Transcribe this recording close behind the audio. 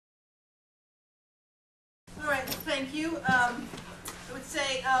right, well, thank you. I would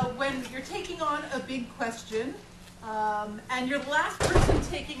say when you're taking on a big question and you're the last person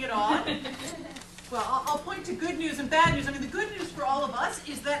taking it on, well, I'll point to good news and bad news. I mean, the good news for all of us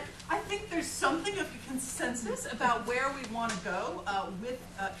is that I think there's something of a consensus about where we want to go with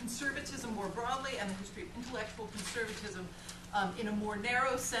conservatism more broadly and the history of intellectual conservatism in a more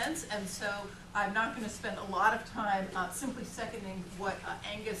narrow sense. And so I'm not going to spend a lot of time simply seconding what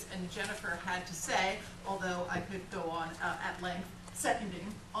Angus and Jennifer had to say, although I could go on at length seconding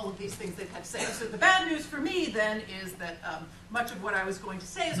all of these things they've had to say. So the bad news for me then is that much of what I was going to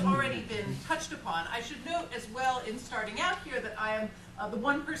say has already been touched upon. I should note as well in starting out here that I am the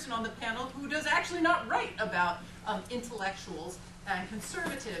one person on the panel who does actually not write about intellectuals and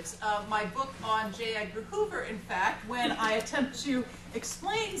conservatives. My book on J. Edgar Hoover, in fact, when I attempt to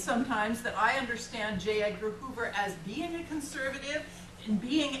explain sometimes that I understand J. Edgar Hoover as being a conservative and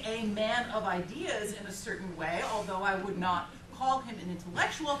being a man of ideas in a certain way, although I would not call him an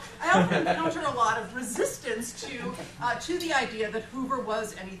intellectual, I often encounter a lot of resistance to the idea that Hoover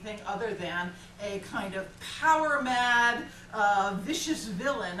was anything other than a kind of power-mad, vicious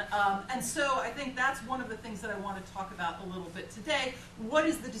villain. And so I think that's one of the things that I want to talk about a little bit today. What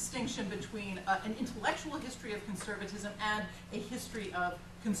is the distinction between an intellectual history of conservatism and a history of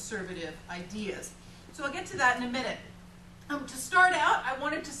conservative ideas? So I'll get to that in a minute. To start out, I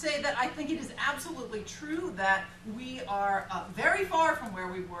wanted to say that I think it is absolutely true that we are very far from where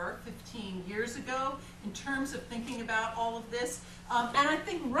we were 15 years ago in terms of thinking about all of this. And I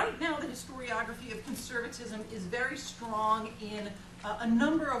think right now the historiography of conservatism is very strong in a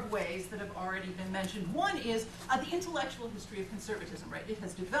number of ways that have already been mentioned. One is the intellectual history of conservatism, right? It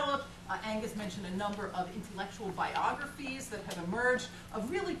has developed, Angus mentioned a number of intellectual biographies that have emerged of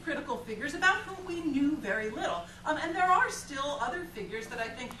really critical figures about whom we knew very little. And there are still other figures that I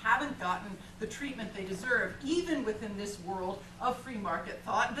think haven't gotten the treatment they deserve, even within this world of free market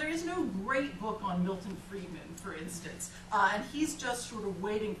thought. There is no great book on Milton Friedman, for instance, and he's just sort of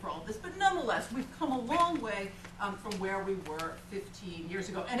waiting for all this. But nonetheless, we've come a long way from where we were 15 years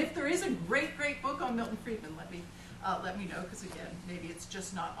ago. And if there is a great, great book on Milton Friedman, let me know, because again, maybe it's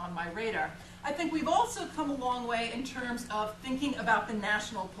just not on my radar. I think we've also come a long way in terms of thinking about the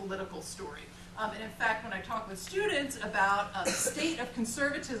national political story. And in fact, when I talk with students about the state of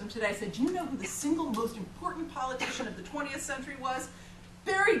conservatism today, I said, do you know who the single most important politician of the 20th century was?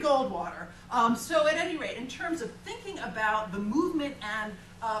 Barry Goldwater. So at any rate, in terms of thinking about the movement and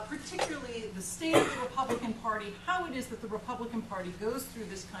particularly the state of the Republican Party, how it is that the Republican Party goes through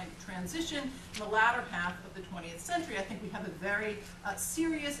this kind of transition in the latter half of the 20th century, I think we have a very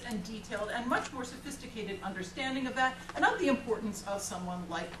serious and detailed and much more sophisticated understanding of that and of the importance of someone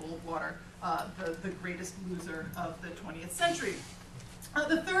like Goldwater, the greatest loser of the 20th century.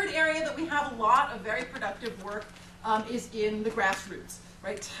 The third area that we have a lot of very productive work is in the grassroots,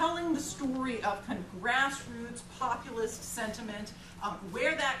 right? Telling the story of kind of grassroots populist sentiment,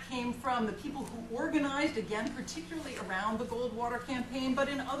 where that came from, the people who organized, again, particularly around the Goldwater campaign, but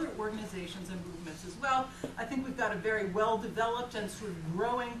in other organizations and movements as well. I think we've got a very well-developed and sort of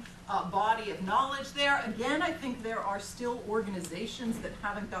growing body of knowledge there. Again, I think there are still organizations that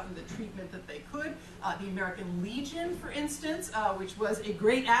haven't gotten the treatment that they could. The American Legion, for instance, which was a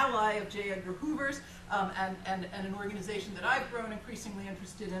great ally of J. Edgar Hoover's, and an organization that I've grown increasingly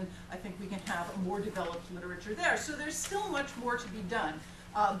interested in. I think we can have a more developed literature there. So there's still much more to be done.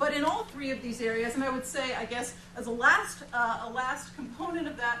 But in all three of these areas, and I would say, I guess, as a last component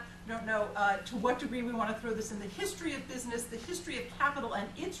of that, I don't know to what degree we want to throw this in the history of business, the history of capital and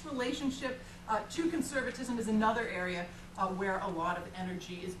its relationship to conservatism is another area where a lot of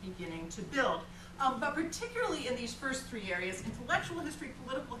energy is beginning to build. But particularly in these first three areas, intellectual history,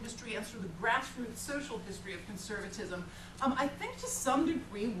 political history, and sort of the grassroots social history of conservatism, I think to some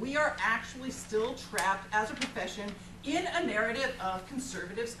degree we are actually still trapped as a profession in a narrative of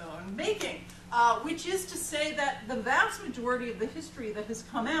conservatives' own making, which is to say that the vast majority of the history that has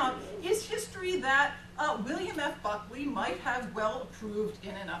come out is history that William F. Buckley might have well approved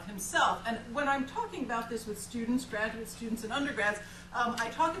in and of himself. And when I'm talking about this with students, graduate students and undergrads, I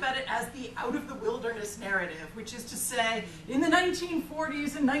talk about it as the out-of-the-wilderness narrative, which is to say, in the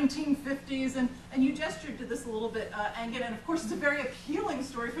 1940s and 1950s, and you gestured to this a little bit, Angan, and of course it's a very appealing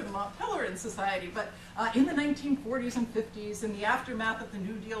story for the Mont Pelerin Society, but in the 1940s and 50s, in the aftermath of the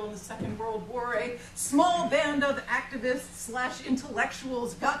New Deal and the Second World War, a small band of activists /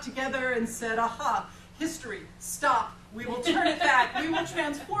 intellectuals got together and said, aha, history, stop, we will turn it back, we will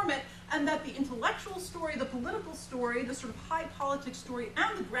transform it, and that the intellectual story, the political story, the sort of high politics story,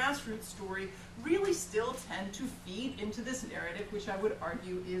 and the grassroots story really still tend to feed into this narrative, which I would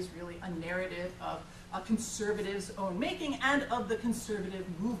argue is really a narrative of conservatives' own making and of the conservative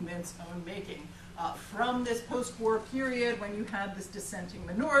movement's own making. From this post-war period when you had this dissenting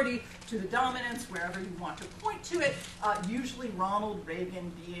minority to the dominance, wherever you want to point to it, usually Ronald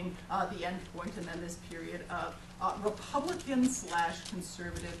Reagan being the end point, and then this period of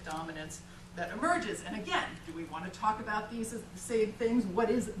Republican/conservative dominance that emerges. And again, do we want to talk about these as the same things?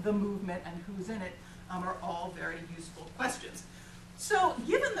 What is the movement and who's in it are all very useful questions. So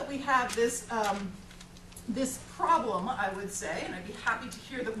given that we have this this problem, I would say, and I'd be happy to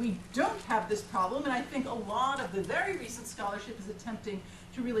hear that we don't have this problem, and I think a lot of the very recent scholarship is attempting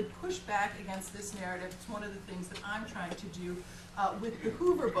to really push back against this narrative. It's one of the things that I'm trying to do with the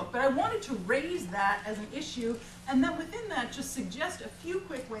Hoover book. But I wanted to raise that as an issue, and then within that just suggest a few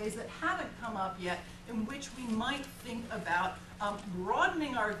quick ways that haven't come up yet in which we might think about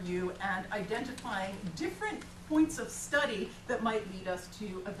broadening our view and identifying different points of study that might lead us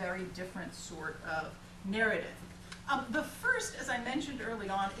to a very different sort of narrative. The first, as I mentioned early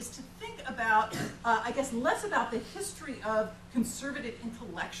on, is to think about, I guess, less about the history of conservative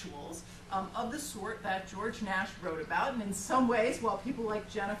intellectuals of the sort that George Nash wrote about. And in some ways, while people like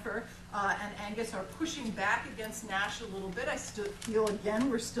Jennifer and Angus are pushing back against Nash a little bit, I still feel,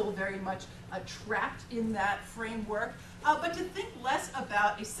 again, we're still very much trapped in that framework. But to think less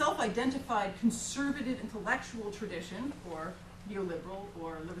about a self-identified conservative intellectual tradition, or neoliberal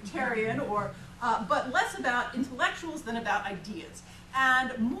or libertarian, or but less about intellectuals than about ideas,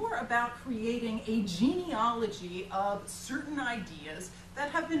 and more about creating a genealogy of certain ideas that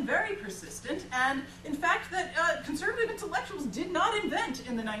have been very persistent, and in fact that conservative intellectuals did not invent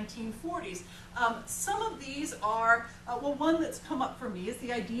in the 1940s. Some of these are, well, one that's come up for me is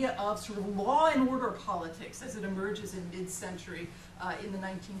the idea of sort of law and order politics as it emerges in mid-century in the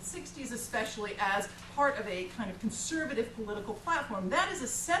 1960s, especially as part of a kind of conservative political platform. That is a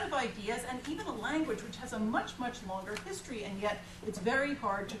set of ideas and even a language which has a much, much longer history, and yet it's very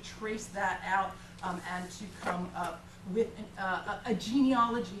hard to trace that out and to come up with a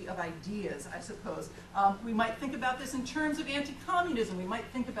genealogy of ideas, I suppose. We might think about this in terms of anti-communism, we might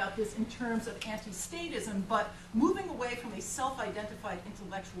think about this in terms of anti-statism, but moving away from a self-identified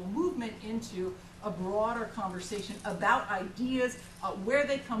intellectual movement into a broader conversation about ideas, where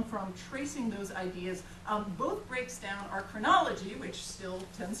they come from, tracing those ideas, both breaks down our chronology, which still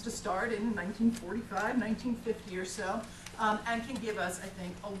tends to start in 1945, 1950 or so, and can give us, I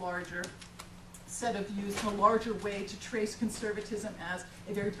think, a larger set of views and a larger way to trace conservatism as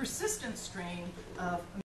a very persistent strain of